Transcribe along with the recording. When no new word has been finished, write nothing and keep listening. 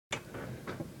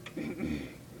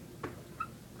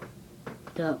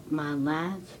My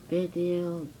last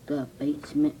video, the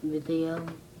basement video,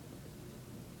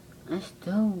 I'm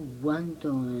still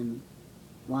wondering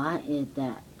why is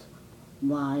that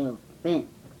wire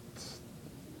fence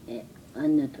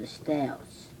under the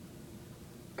stairs?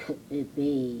 Could it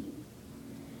be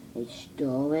a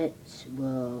storage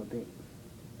where they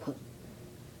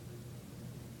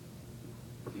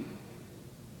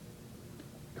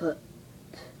put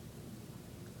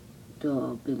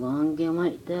the belonging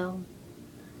right there?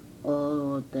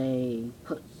 Or they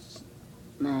put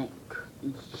like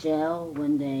shell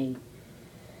when they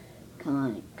kind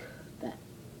of like that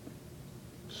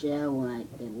shell like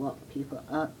they lock people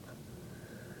up,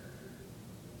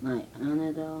 like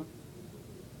under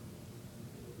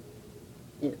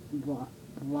it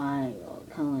why or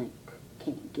kind of like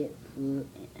can't get through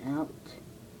and out.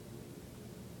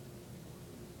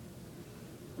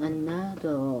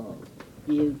 Another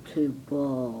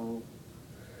YouTuber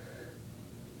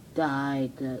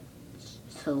died,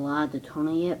 Salada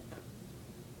Tonyip,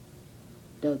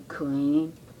 the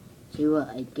Korean. She was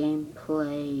a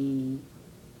gameplay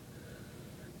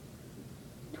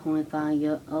 25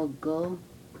 years ago.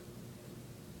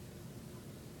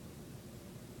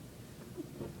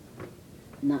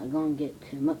 Not gonna get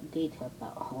too much detail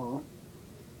about her.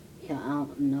 Yeah, I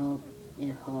don't know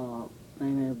if her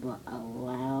family will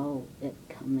allow it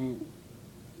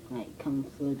come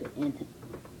through the internet,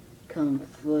 come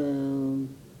through,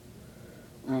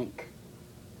 like,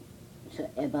 so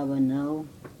everybody will know.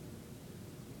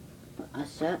 But I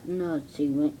certainly know she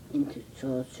went into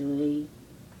sorcery.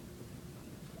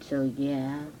 So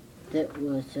yeah, that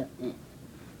was something.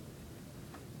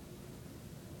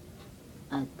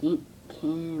 I think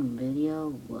can video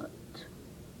what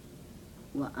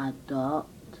I thought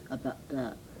about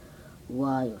the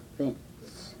wire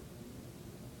fence.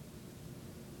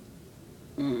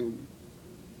 And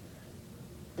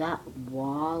that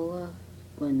wall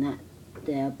was not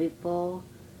there before,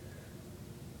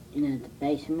 in the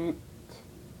basement.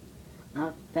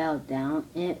 I fell down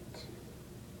it,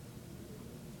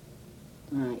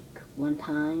 like one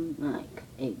time, like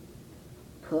it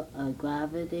put a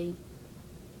gravity.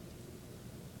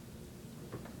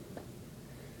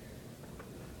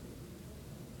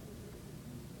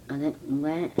 I didn't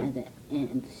land at the end,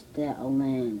 instead I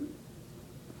landed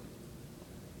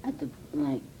at the,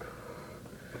 like,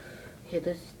 hit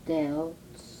the stairs,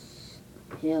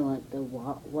 hit like the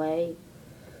walkway.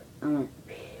 I went,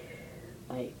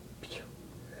 like,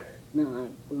 not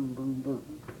like boom, boom,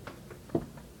 boom.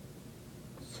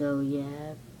 So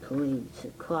yeah, please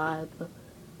subscribe,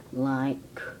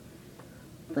 like,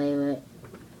 favorite,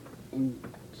 and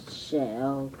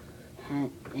share.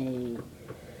 Had a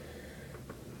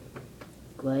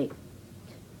great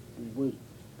week.